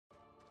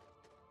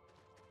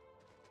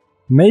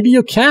Maybe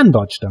you can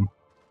dodge them.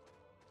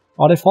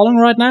 Are they falling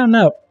right now?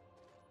 No.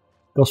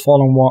 Those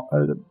falling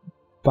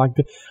back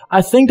there.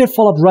 I think they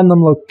fall at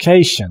random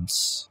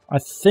locations. I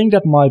think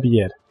that might be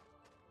it.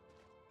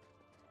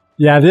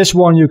 Yeah, this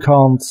one you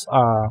can't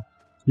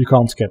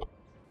skip.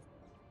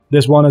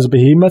 This one is a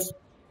behemoth,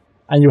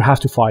 and you have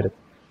to fight it.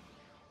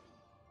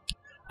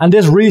 And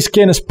this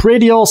reskin is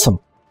pretty awesome.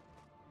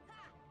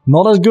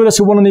 Not as good as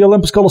the one in the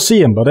Olympus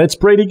Coliseum, but it's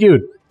pretty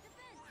good.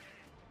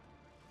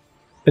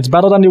 It's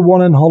better than the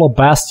one in Hollow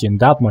Bastion,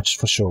 that much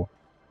for sure.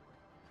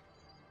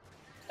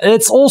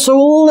 It's also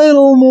a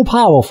little more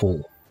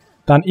powerful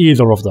than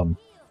either of them.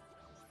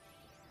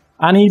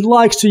 And he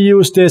likes to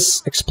use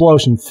this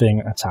explosion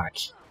thing attack.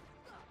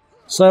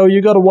 So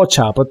you gotta watch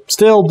out, but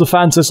still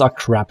defenses are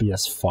crappy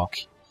as fuck.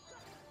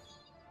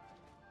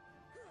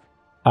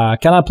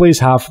 Can I please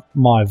have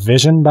my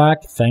vision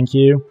back? Thank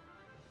you.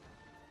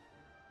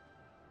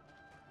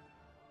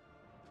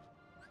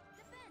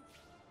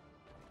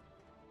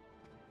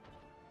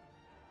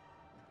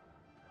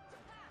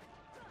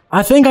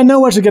 I think I know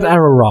where to get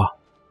Aurora.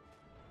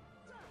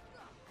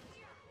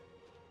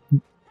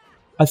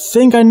 I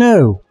think I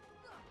know.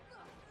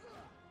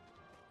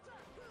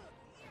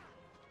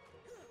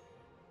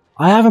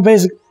 I have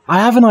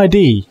an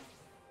ID.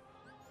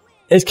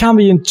 It can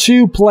be in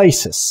 2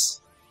 places.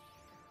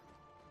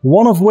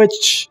 One of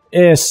which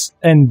is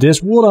in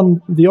this wood,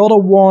 and the other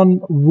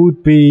one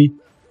would be...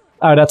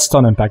 Oh, that's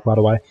Stun Impact, by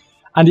the way.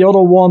 And the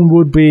other one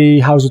would be,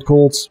 how's it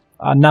called?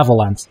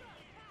 Neverland.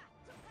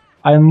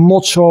 I'm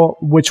not sure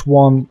which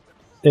one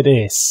it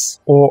is,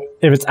 or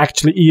if it's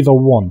actually either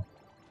one.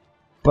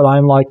 But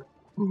I'm like,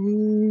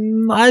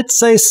 I'd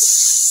say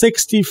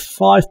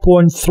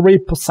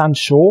 65.3%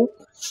 sure.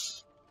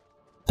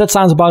 That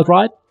sounds about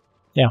right.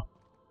 Yeah.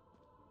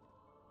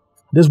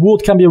 This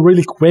wood can be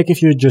really quick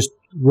if you're just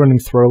running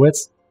through it.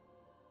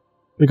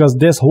 Because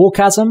this whole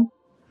chasm,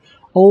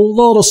 a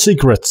lot of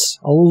secrets,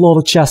 a lot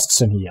of chests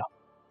in here.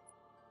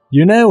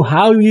 You know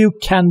how you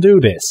can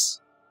do this.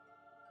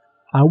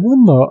 I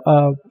wonder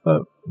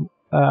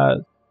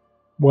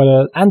where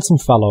the Anthem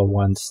fellow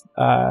went.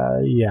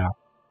 Yeah.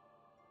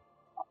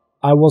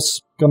 I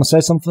was gonna say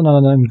something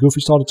and then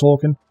Goofy started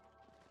talking.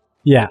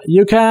 Yeah,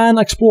 you can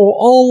explore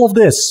all of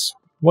this.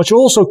 What you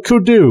also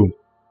could do,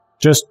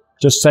 just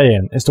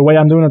saying, is the way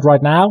I'm doing it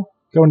right now.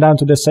 Going down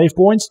to this save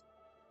point.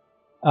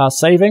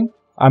 Saving.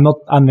 I'm not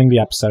ending the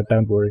episode,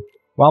 don't worry.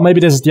 Well, maybe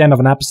this is the end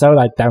of an episode,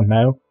 I don't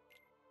know.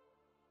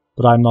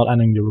 But I'm not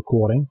ending the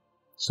recording.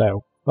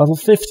 So, level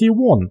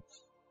 51.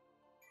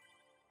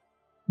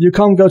 You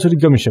can't go to the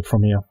gummy ship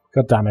from here.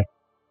 God damn it.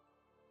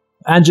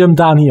 And jump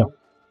down here.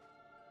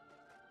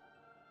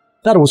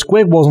 That was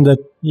quick, wasn't it?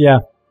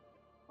 Yeah.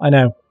 I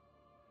know.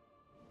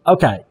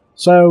 Okay.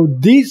 So,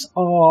 these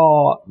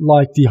are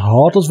like the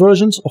hardest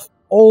versions of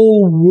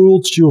all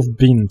worlds you've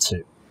been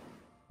to.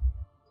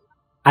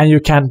 And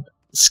you can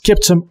skip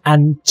them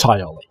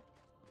entirely.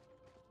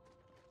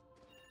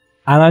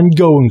 And I'm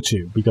going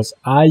to, because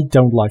I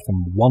don't like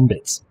them one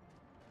bit.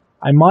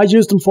 I might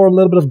use them for a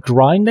little bit of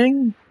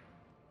grinding.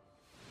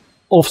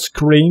 Off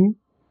screen.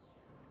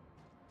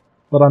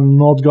 But I'm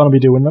not gonna be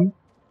doing them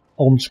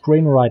on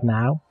screen right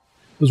now.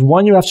 There's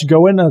one you have to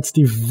go in, and it's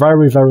the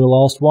very, very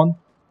last one.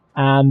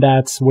 And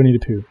that's Winnie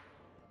the Pooh.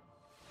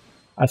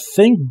 I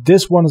think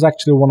this one is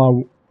actually the one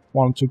I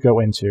want to go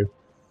into.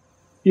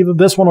 Either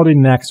this one or the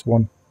next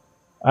one.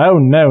 Oh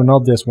no,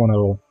 not this one at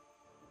all.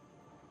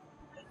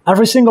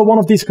 Every single one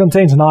of these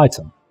contains an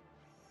item.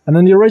 And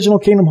in the original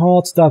Kingdom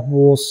Hearts that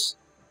was...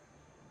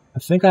 I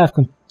think I have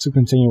to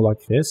continue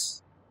like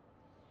this.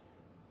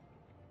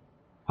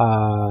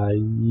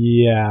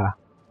 Yeah,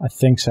 I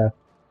think so.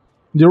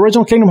 The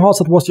original Kingdom Hearts,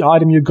 that was the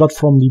item you got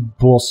from the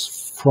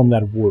boss from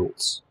that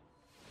world.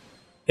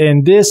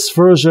 In this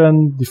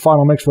version, the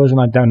final mix version,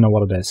 I don't know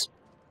what it is.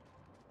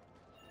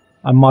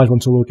 I might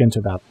want to look into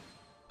that.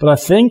 But I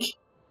think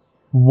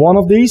one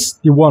of these,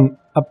 the one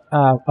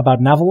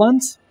about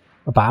Neverland,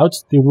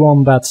 the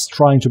one that's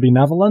trying to be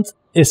Neverland,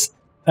 is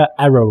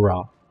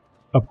Aurora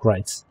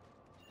upgrade.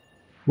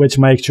 Which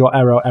makes your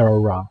arrow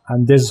Aurora.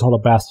 And this is Hollow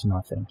Bastion,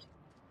 I think.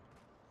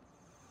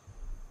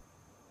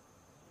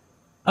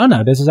 Oh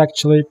no, this is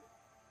actually...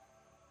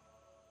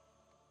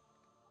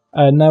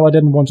 no, I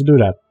didn't want to do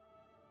that.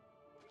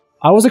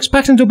 I was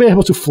expecting to be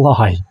able to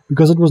fly,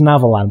 because it was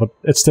Neverland, but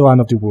it's still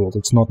End of the World,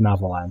 it's not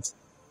Neverland.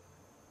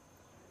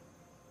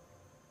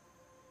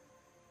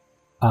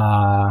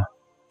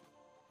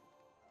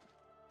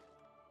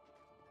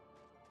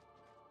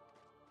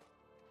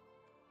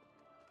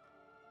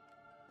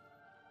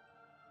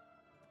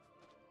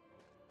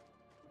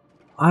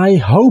 I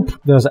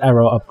hope there's an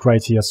arrow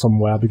upgrade here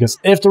somewhere, because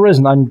if there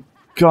isn't, I'm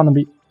gonna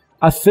be...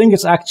 I think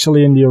it's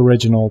actually in the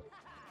original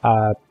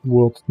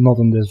world, not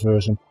in this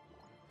version.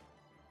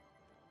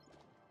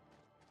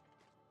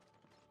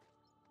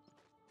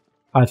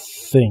 I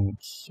think.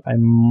 I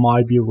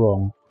might be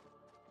wrong.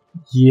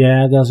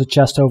 Yeah, there's a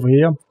chest over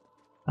here.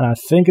 And I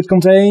think it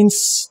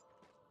contains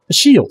a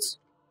shield.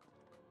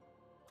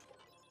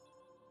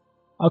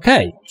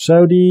 Okay,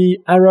 so the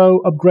arrow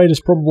upgrade is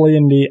probably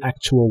in the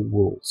actual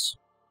worlds.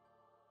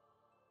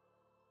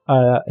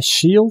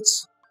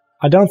 shields.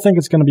 I don't think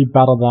it's going to be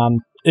better than...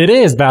 It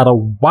is better!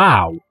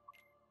 Wow!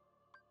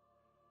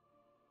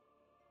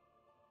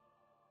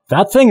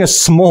 That thing is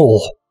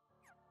small.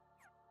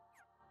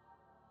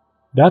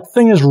 That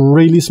thing is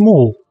really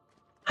small.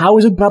 How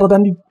is it better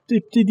than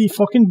the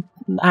fucking...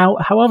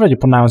 however you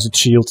pronounce it,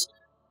 shields?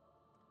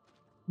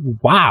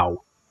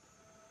 Wow!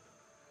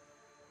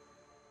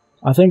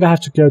 I think I have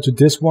to go to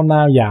this one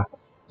now, yeah.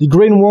 The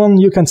green one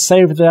you can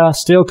save there,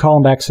 still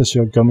can't access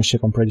your gummy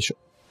ship, I'm pretty sure.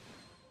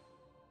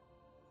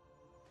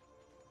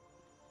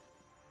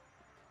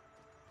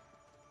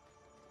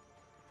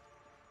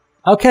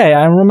 Okay,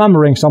 I'm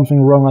remembering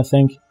something wrong, I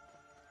think.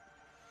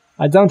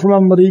 I don't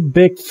remember the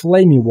big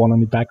flamey one in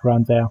the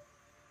background there.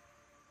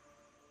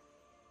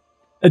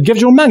 It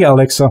gives you a mega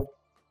elixir.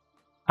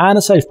 And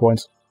a save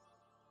point.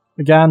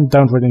 Again,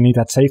 don't really need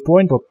that save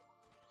point, but...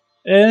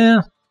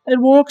 yeah, it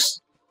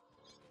works.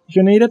 If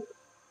you need it.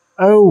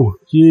 Oh,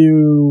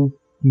 you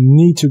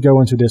need to go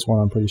into this one,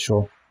 I'm pretty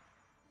sure.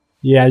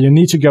 Yeah, you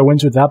need to go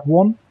into that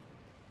one.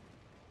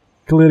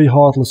 Clearly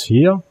Heartless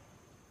here.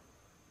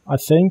 I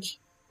think.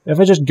 If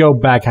I just go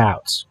back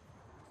out.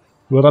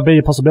 Will that be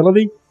a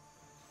possibility?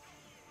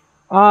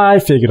 I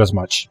figured as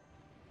much.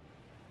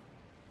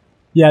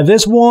 Yeah,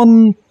 this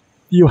one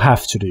you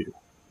have to do.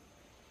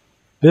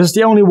 This is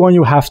the only one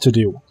you have to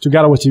do,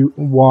 together with the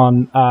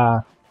one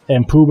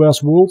in Pooh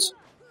Bear's World.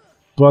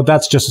 But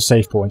that's just a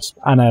save point,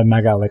 and a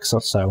Mega Elixir,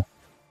 so...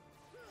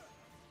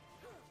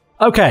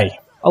 Okay,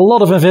 a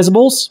lot of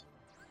invisibles.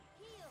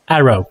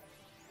 Arrow.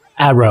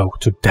 Arrow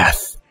to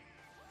death.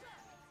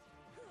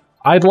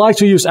 I'd like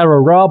to use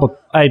Arrow Raw,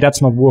 but hey,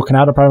 that's not working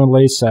out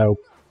apparently, so...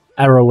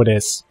 Arrow it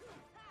is.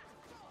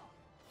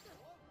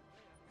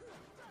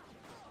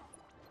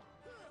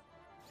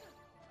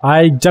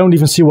 I don't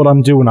even see what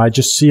I'm doing, I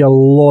just see a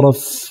lot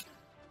of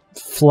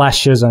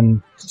flashes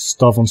and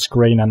stuff on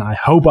screen, and I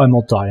hope I'm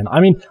not dying. I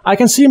mean, I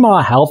can see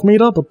my health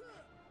meter, but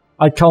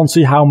I can't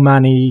see how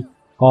many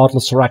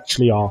Heartless there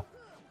actually are.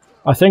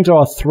 I think there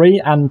are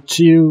 3 and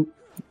 2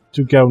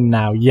 to go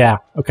now. Yeah,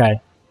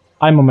 okay.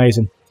 I'm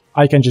amazing.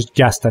 I can just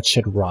guess that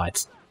shit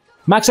right.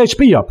 Max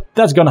HP up,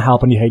 that's gonna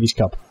help in the Hades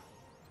Cup.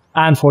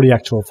 And for the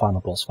actual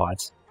final boss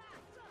fights.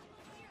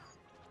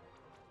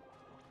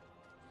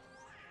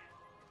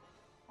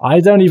 I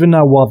don't even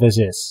know what this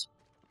is.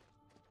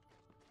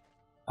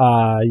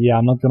 Yeah,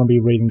 I'm not gonna be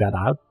reading that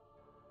out.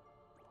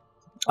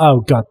 Oh,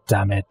 god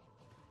damn it.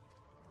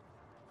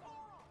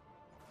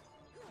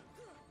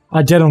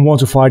 I didn't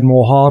want to fight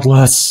more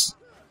Heartless.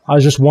 I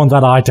just want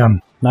that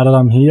item. Now that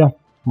I'm here,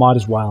 might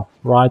as well,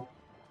 right?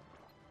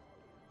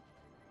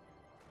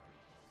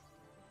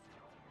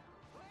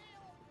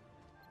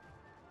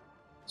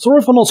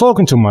 Sorry for not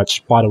talking too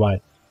much, by the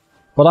way.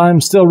 But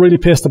I'm still really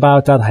pissed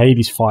about that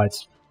Hades fight.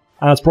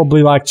 And it's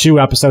probably like 2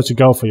 episodes to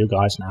go for you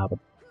guys now, but...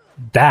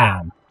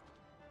 damn!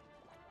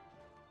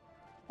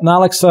 And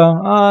Alexa,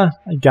 I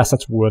guess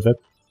that's worth it.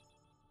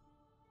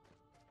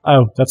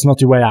 Oh, that's not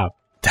the way out.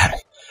 Damn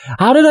it.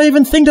 How did I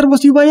even think that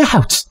was the way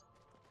out?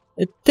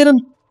 It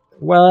didn't...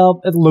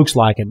 well, it looks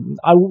like it.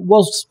 I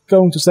was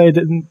going to say it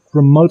didn't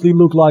remotely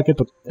look like it,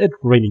 but it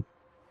really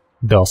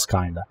does,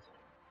 kinda.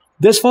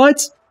 This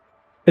fight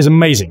is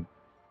amazing.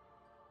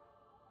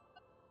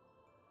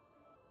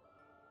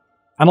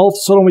 And all of a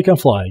sudden we can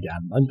fly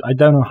again. I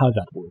don't know how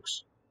that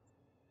works.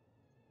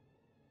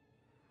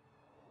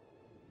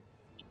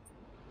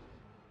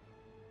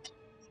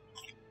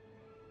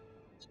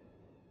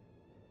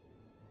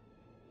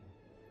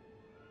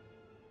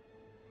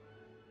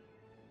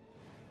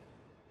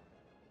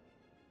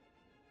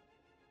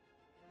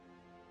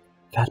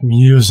 That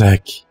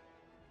music.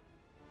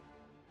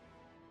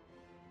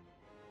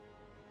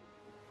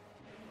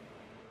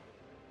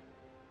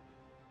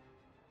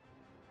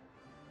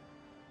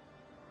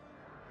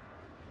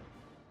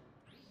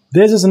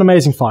 This is an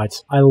amazing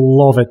fight. I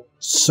love it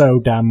so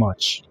damn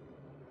much.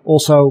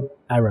 Also,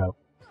 Arrow.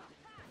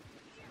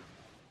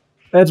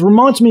 It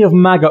reminds me of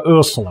Mega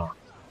Ursula.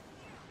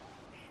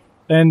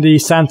 In the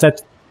sense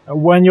that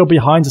when you're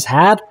behind his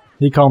head,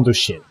 he can't do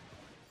shit.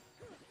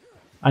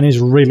 And he's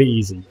really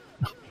easy.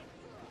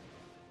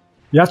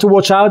 You have to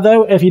watch out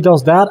though, if he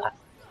does that,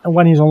 and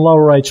when he's on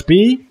lower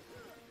HP,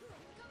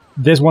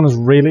 this one is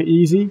really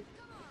easy.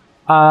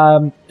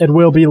 It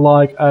will be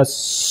like a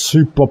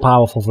super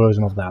powerful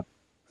version of that.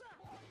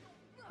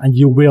 And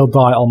you will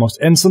die almost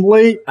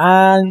instantly,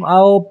 and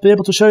I'll be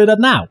able to show you that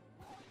now.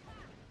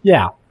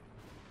 Yeah.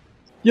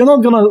 You're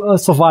not gonna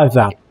survive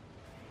that.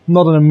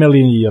 Not in a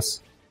million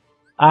years.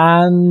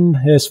 And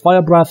his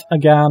Fire Breath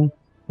again,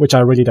 which I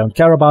really don't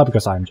care about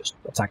because I'm just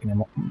attacking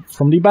him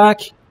from the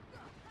back.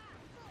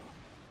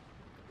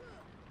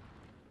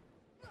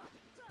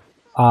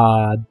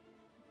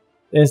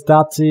 Is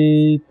that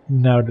the...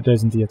 no, that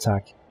isn't the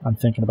attack I'm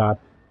thinking about.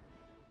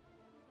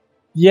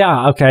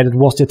 Yeah, okay, that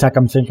was the attack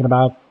I'm thinking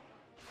about.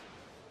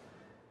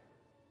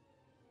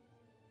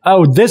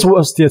 Oh, this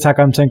was the attack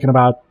I'm thinking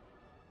about.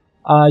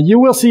 You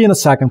will see in a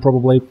second,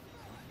 probably.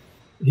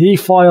 He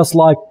fires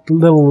like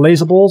little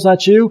laser balls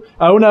at you.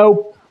 Oh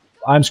no!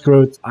 I'm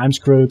screwed. I'm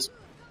screwed.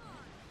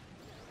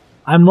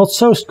 I'm not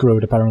so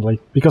screwed, apparently,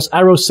 because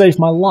arrows save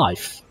my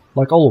life,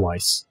 like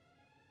always.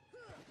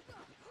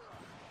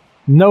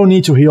 No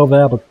need to heal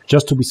there, but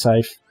just to be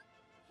safe.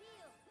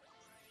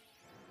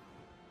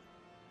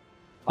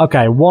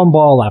 Okay, one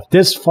bar left.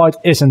 This fight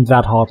isn't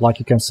that hard, like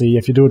you can see,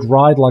 if you do it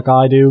right, like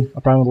I do,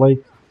 apparently.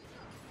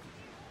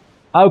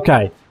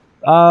 Okay,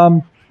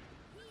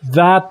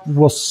 that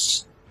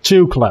was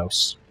too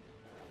close.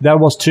 That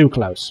was too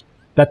close.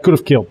 That could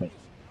have killed me.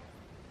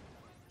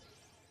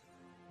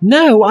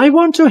 No, I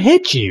want to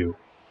hit you!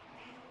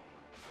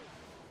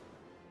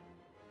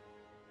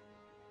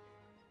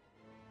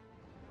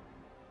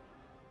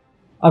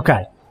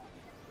 Okay.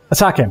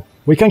 Attack him.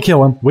 We can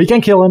kill him. We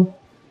can kill him.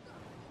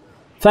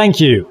 Thank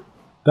you.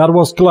 That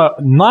was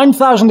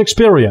 9,000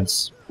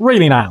 experience.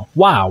 Really now.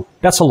 Wow.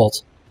 That's a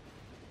lot.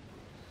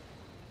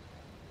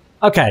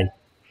 Okay.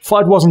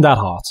 Fight wasn't that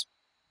hard.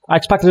 I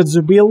expected it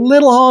to be a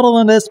little harder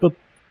than this, but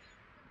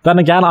then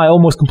again, I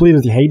almost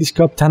completed the Hades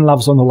Cup, 10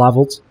 levels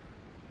under-leveled.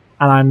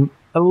 And I'm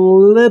a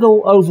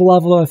little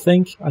over-leveled, I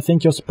think. I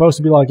think you're supposed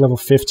to be like level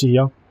 50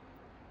 here.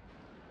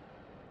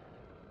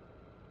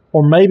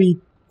 Or maybe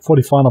for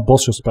the final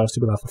boss you're supposed to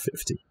be level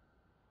 50.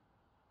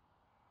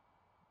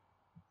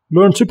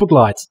 Learn Super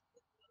Glide.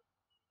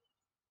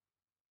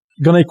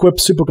 Gonna equip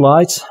Super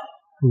Glide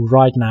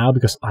right now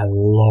because I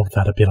love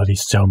that ability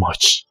so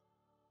much.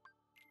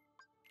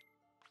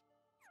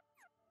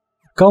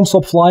 Can't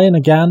stop flying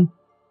again.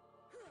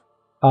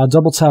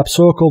 Double tap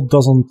circle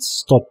doesn't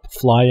stop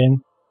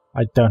flying.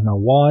 I don't know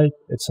why.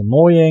 It's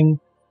annoying,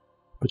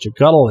 but you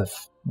gotta live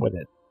with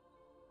it.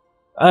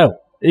 Oh,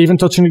 even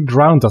touching the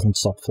ground doesn't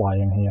stop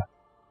flying here.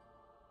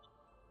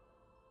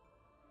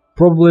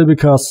 Probably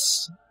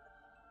because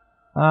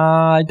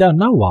I don't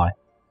know why.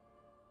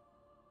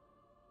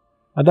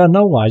 I don't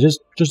know why.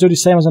 Just do the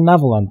same as a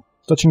Neverland.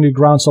 Touching the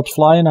ground stops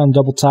flying and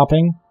double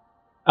tapping.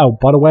 Oh,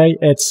 by the way,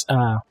 it's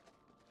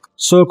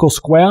circle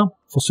square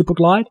for Super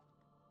Glide.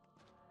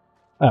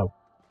 Oh.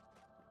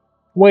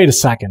 Wait a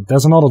second.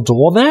 There's another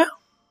door there?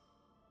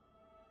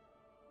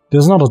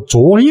 There's another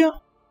door here?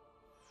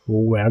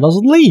 Where does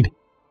it lead?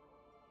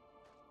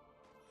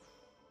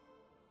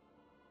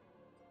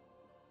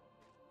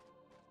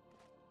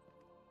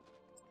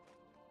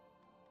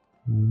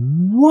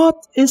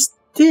 What is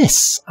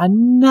this? I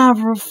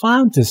never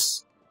found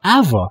this.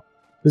 Ever.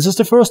 This is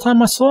the first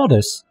time I saw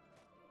this.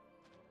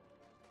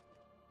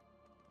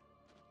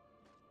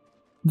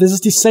 This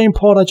is the same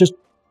part I just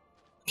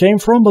came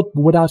from, but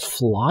without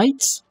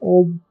flight?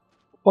 Or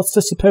what's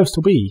this supposed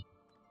to be?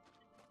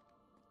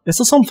 Is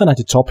there something at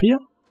the top here?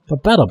 There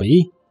better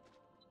be.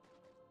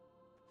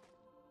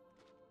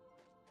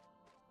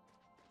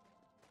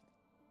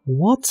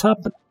 What's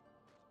happened?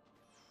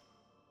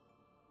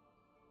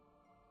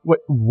 Wait,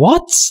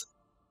 what?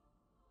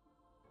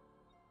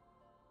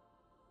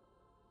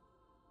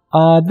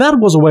 That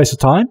was a waste of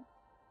time.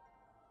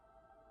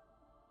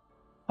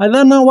 I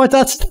don't know why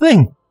that's the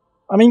thing.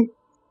 I mean,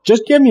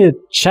 just give me a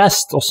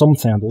chest or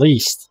something at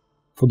least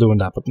for doing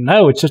that. But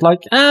no, it's just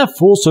like,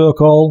 full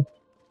circle.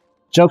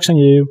 Joke's on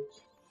you.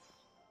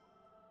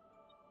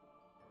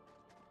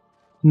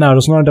 No,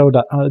 there's no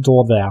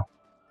door there.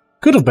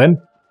 Could have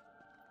been.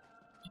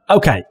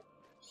 Okay.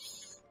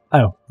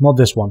 Oh, not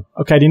this one.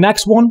 Okay, the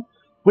next one.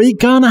 We're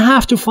gonna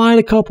have to fight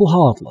a couple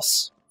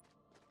Heartless.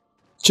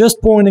 Just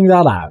pointing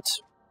that out.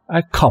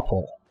 A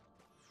couple.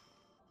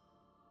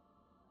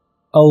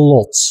 A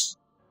lot.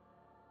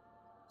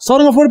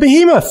 Starting off with a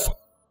Behemoth!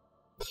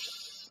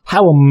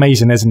 How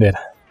amazing, isn't it?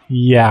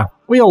 Yeah,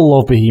 we all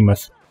love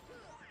Behemoth.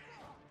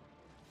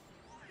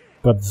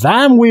 But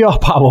damn, we are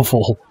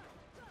powerful.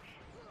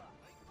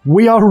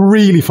 We are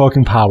really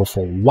fucking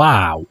powerful.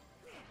 Wow.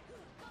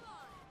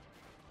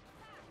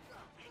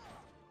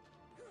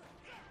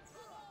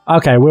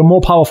 Okay, we're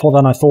more powerful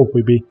than I thought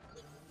we'd be.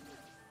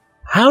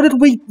 How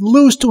did we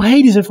lose to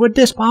Hades if we're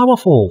this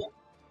powerful?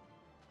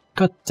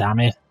 God damn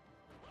it.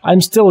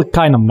 I'm still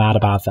kind of mad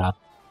about that.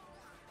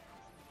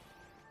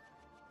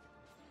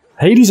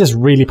 Hades is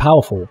really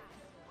powerful,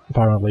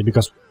 apparently,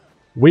 because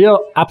we are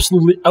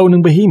absolutely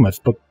owning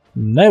Behemoth, but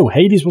no,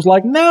 Hades was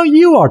like, no,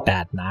 you are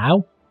dead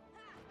now.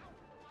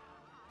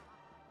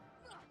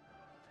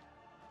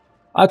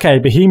 Okay,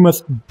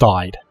 Behemoth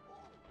died.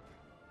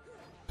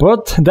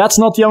 But that's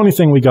not the only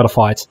thing we gotta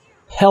fight.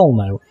 Hell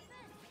no.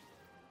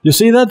 You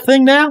see that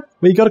thing now?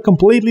 We gotta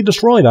completely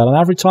destroy that, and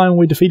every time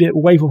we defeat a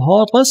wave of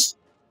Heartless,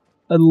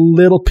 a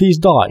little piece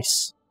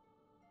dies.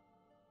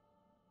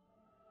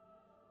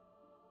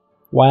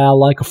 Well,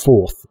 like a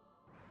fourth.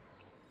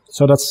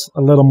 So that's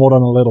a little more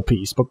than a little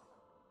piece, but...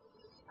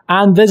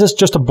 And this is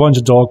just a bunch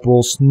of dog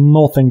balls,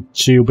 nothing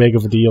too big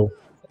of a deal.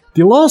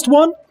 The last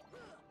one?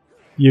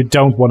 You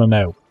don't want to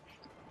know.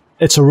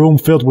 It's a room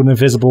filled with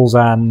invisibles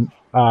and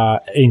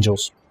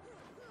angels.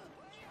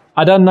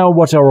 I don't know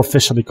what they're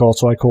officially called,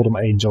 so I call them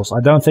angels.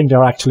 I don't think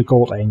they're actually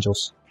called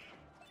angels.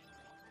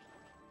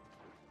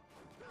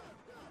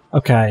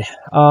 Okay,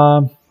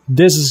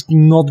 this is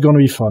not gonna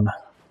be fun.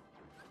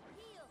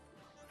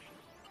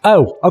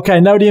 Oh,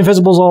 okay, now the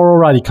invisibles are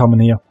already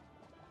coming here.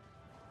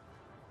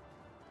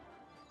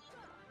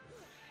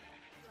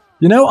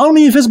 You know,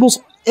 only Invisibles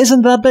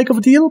isn't that big of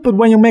a deal, but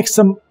when you mix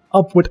them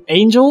up with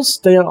Angels,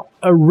 they are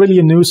really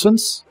a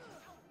nuisance.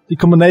 The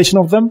combination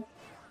of them.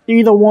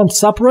 Either one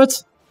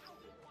separate.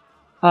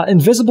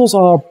 Invisibles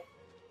are...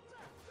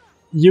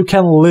 You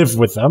can live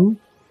with them.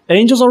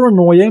 Angels are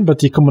annoying, but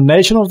the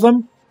combination of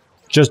them,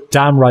 just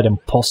downright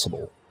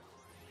impossible.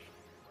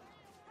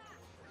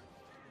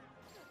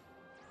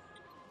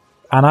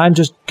 And I'm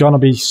just gonna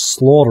be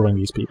slaughtering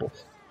these people.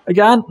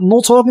 Again,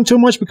 not talking too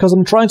much because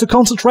I'm trying to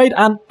concentrate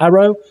and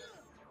arrow.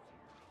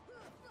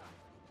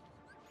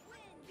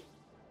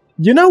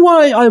 You know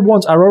why I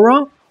want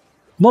Aurora?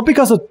 Not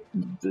because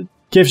it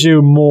gives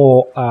you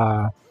more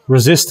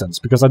resistance,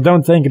 because I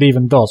don't think it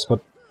even does,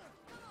 but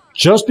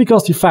just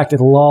because the fact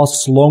it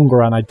lasts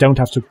longer and I don't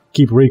have to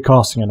keep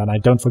recasting it and I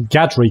don't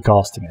forget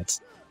recasting it.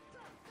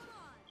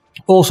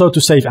 Also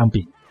to save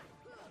MP.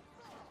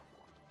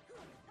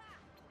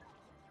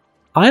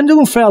 I am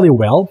doing fairly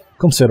well,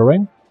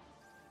 considering.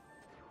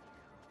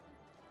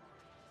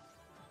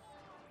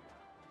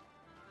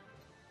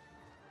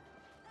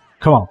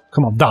 Come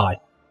on, die.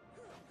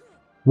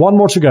 One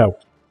more to go.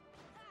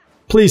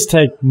 Please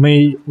take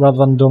me rather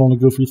than Donald the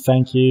Goofy,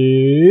 thank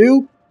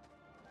you.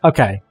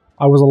 Okay,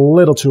 I was a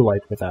little too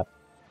late with that.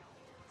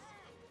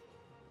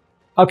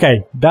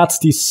 Okay, that's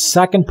the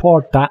second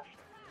part. That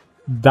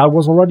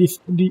was already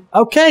the...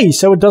 Okay,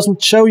 so it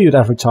doesn't show you it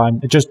every time.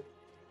 It just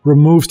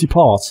removes the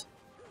part.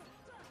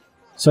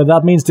 So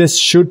that means this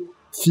should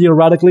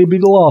theoretically be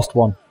the last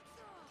one.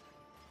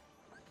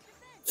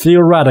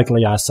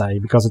 Theoretically, I say,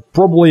 because it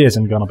probably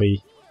isn't gonna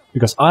be.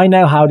 Because I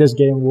know how this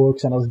game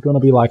works, and there's gonna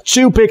be like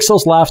 2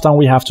 pixels left, and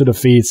we have to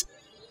defeat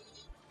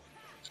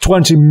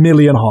 20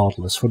 million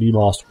Heartless for the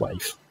last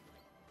wave.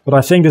 But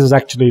I think this is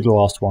actually the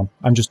last one.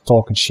 I'm just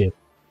talking shit.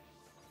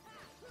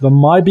 There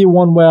might be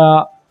one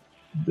where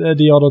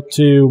the other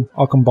two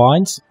are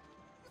combined.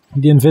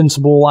 The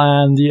Invincible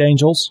and the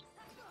Angels.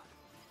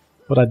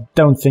 But I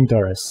don't think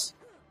there is.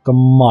 There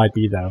might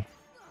be though.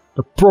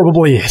 There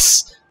probably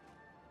is.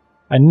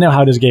 I know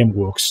how this game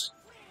works.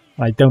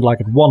 I don't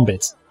like it one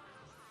bit.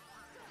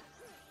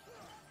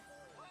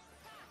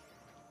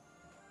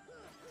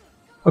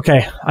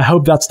 Okay, I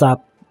hope that's that.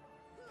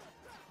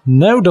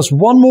 No, there's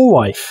one more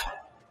wife.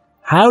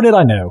 How did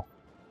I know?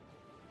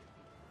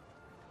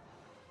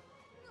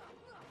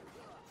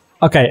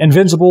 Okay,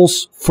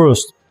 Invincibles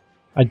first.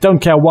 I don't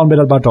care one bit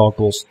about Dark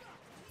Balls.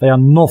 They are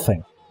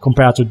nothing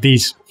compared to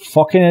these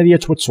fucking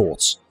idiots with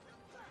swords.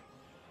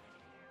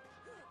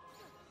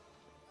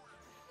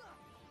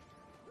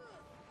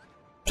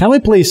 Can we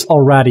please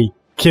already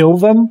kill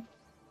them?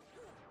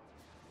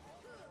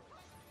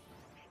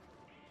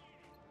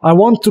 I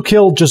want to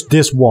kill just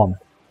this one.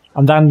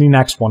 And then the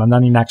next one, and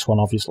then the next one,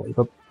 obviously.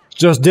 But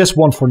just this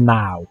one for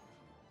now.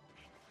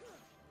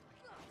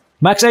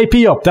 Max AP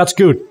up, that's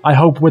good. I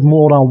hope with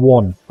more than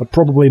one, but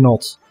probably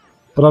not.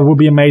 But that would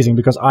be amazing,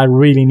 because I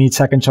really need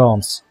second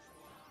chance.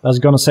 That's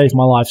gonna save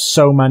my life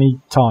so many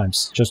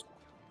times. Just...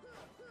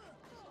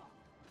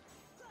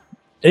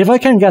 If I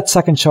can get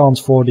second chance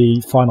for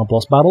the final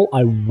boss battle,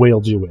 I will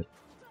do it.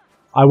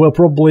 I will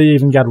probably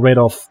even get rid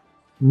of...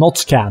 Not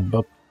Scan,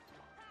 but...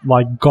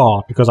 like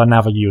Guard, because I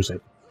never use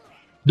it.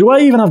 Do I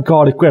even have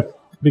Guard equipped?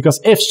 Because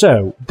if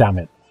so, damn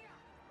it.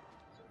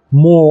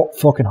 More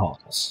fucking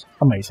Heartless.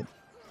 Amazing.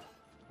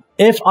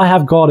 If I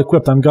have Guard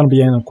equipped, I'm gonna be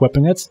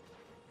unequipping it.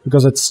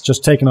 Because it's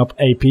just taking up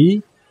AP.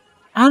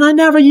 And I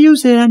never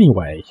use it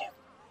anyway.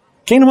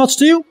 Kingdom Hearts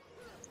 2?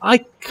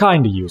 I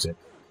kinda use it.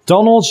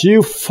 Donald,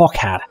 you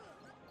fuckhead.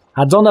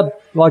 I'd done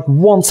that like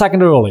 1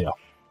 second earlier.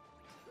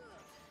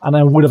 And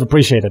I would have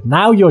appreciated it.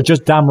 Now you're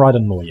just damn right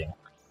annoying.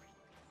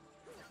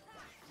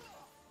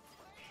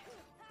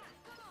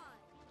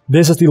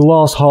 This is the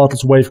last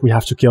Heartless wave we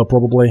have to kill,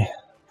 probably.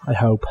 I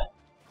hope.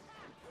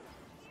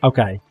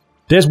 Okay.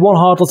 This one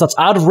Heartless that's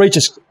out of reach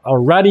is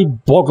already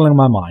boggling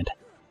my mind.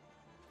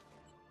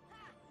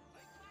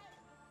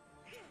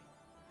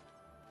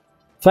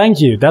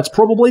 Thank you. That's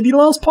probably the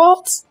last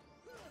part.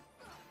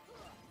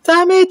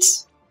 Damn it!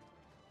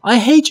 I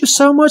hate you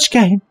so much,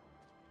 game.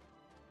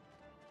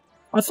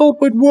 I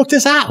thought we'd work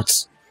this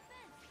out.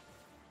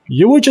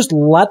 You would just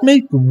let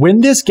me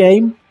win this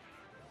game.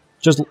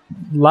 Just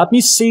let me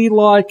seem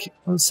like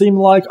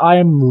I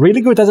am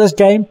really good at this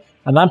game,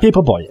 and then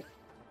people buy it.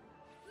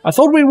 I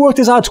thought we'd work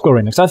this out,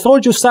 Square Enix. I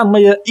thought you'd send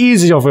me an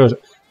easier version.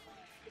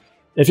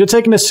 If you're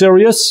taking this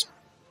serious,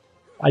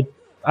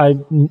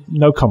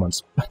 no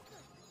comments.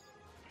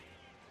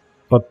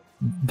 But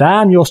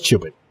damn, you're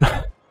stupid.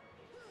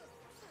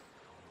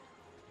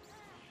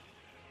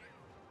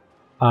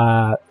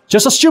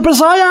 Just as stupid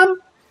as I am.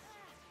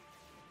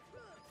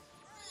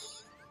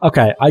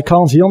 Okay, I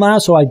can't heal now,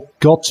 so I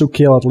got to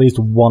kill at least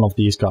one of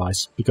these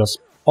guys, because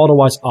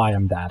otherwise I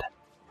am dead.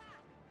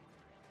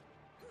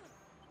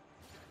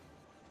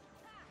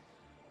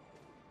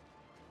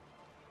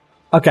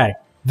 Okay,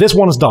 this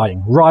one is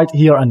dying, right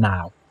here and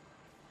now.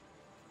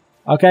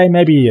 Okay,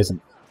 maybe he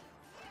isn't.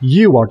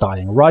 You are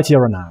dying, right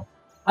here and now.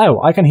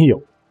 Oh, I can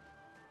heal.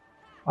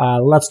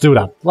 Let's do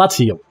that. Let's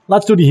heal.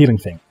 Let's do the healing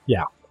thing.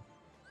 Yeah.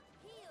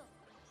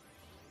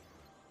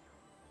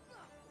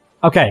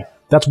 Okay,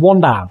 that's one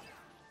down.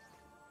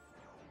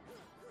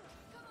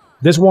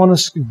 This one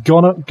is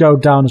gonna go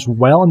down as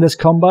well in this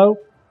combo.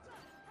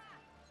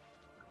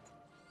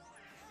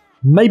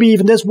 Maybe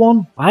even this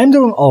one. I'm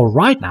doing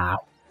alright now.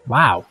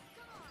 Wow.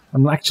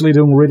 I'm actually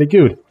doing really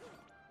good.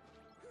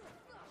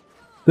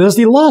 This is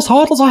the last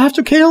Heartless I have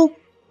to kill?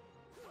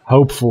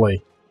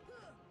 Hopefully.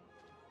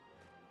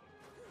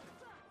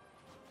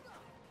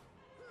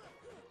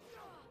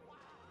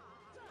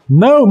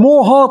 No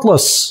more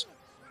Heartless!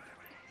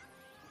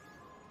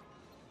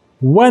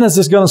 When is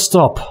this gonna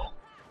stop?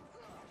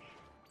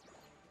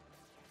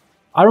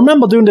 I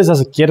remember doing this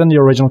as a kid in the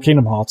original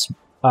Kingdom Hearts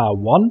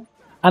 1.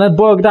 And it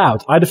bugged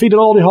out. I defeated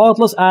all the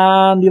Heartless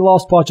and the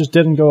last part just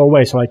didn't go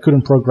away, so I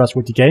couldn't progress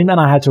with the game and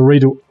I had to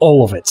redo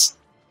all of it.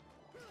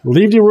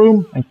 Leave the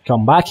room and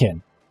come back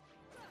in.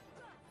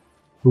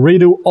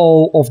 Redo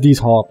all of these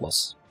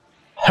Heartless.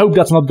 Hope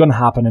that's not gonna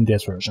happen in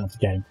this version of the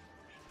game.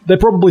 They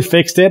probably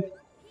fixed it.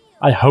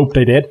 I hope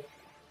they did.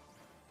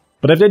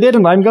 But if they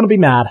didn't, I'm gonna be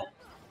mad.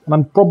 And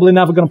I'm probably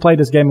never gonna play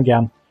this game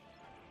again.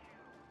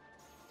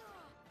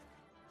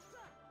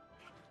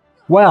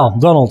 Well,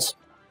 Donald.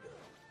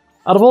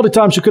 Out of all the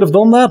times you could have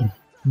done that,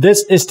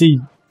 this is the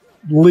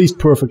least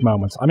perfect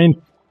moment. I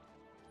mean,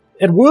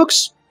 it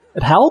works,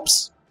 it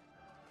helps,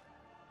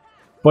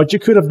 but you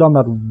could have done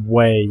that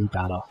way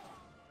better.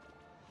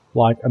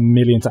 Like a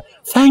million times.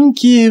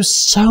 Thank you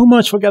so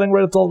much for getting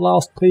rid of the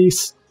last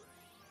piece.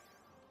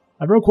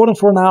 I've been recording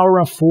for an hour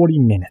and 40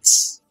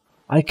 minutes.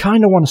 I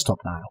kinda want to stop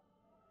now.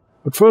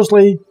 But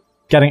firstly,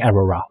 getting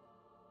Aurora.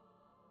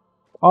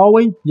 Are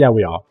we? Yeah,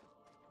 we are.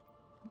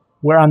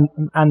 We're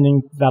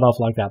ending that off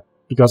like that.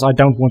 Because I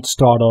don't want to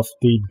start off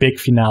the big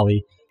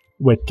finale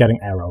with getting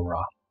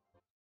Aurora.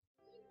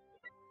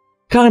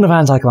 Kind of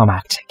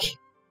anticlimactic.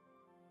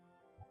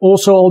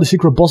 Also, all the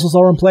secret bosses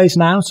are in place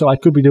now, so I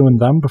could be doing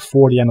them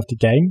before the end of the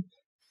game.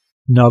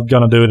 Not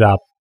gonna do that.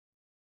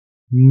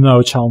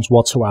 No chance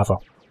whatsoever.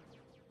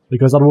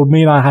 Because that would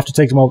mean I have to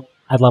take them all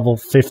at level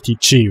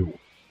 52.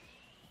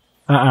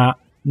 Not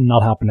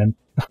happening.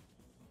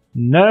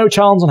 No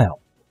chance in hell.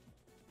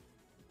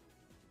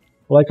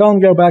 Well, I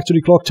can't go back to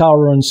the clock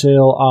tower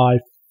until I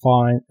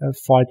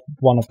fight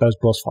one of those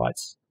boss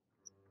fights.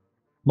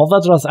 Not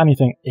that there's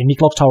anything in the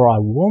clock tower I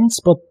want,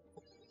 but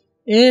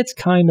it's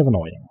kind of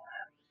annoying.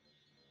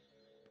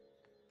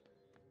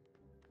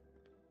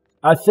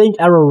 I think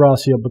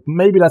Aurora's here, but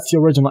maybe that's the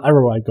original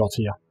Aurora I got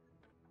here.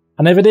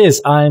 And if it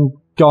is, I'm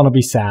gonna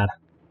be sad.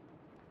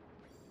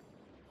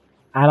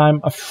 And I'm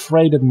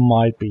afraid it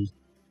might be.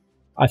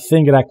 I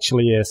think it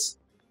actually is.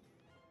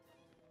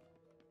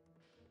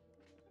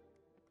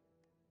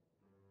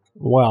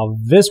 Well,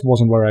 this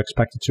wasn't where I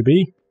expected to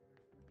be.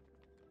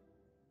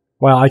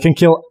 Well, I can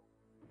kill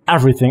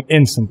everything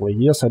instantly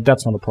here, so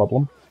that's not a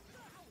problem.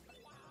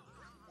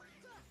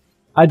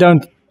 I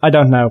don't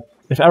know.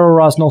 If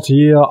Aurora's not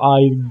here,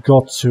 I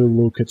got to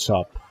look it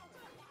up.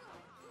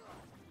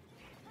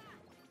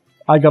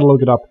 I gotta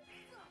look it up.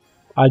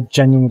 I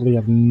genuinely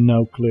have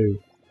no clue.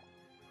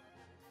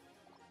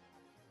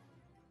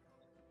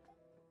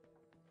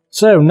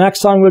 So, next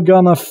time we're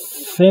gonna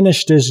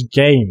finish this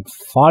game,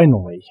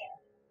 finally.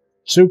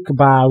 Took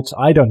about,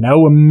 I don't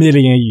know,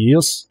 1,000,000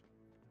 years.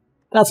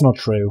 That's not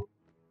true.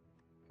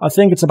 I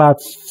think it's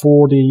about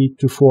 40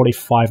 to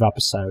 45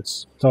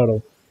 episodes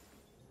total.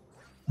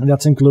 And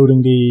that's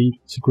including the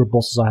secret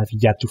bosses I have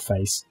yet to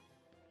face.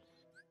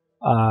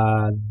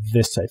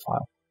 This save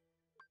file.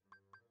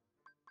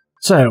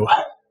 So,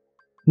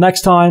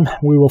 next time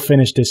we will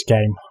finish this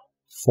game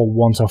for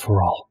once and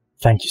for all.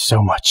 Thank you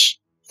so much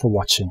for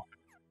watching.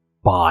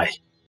 Bye.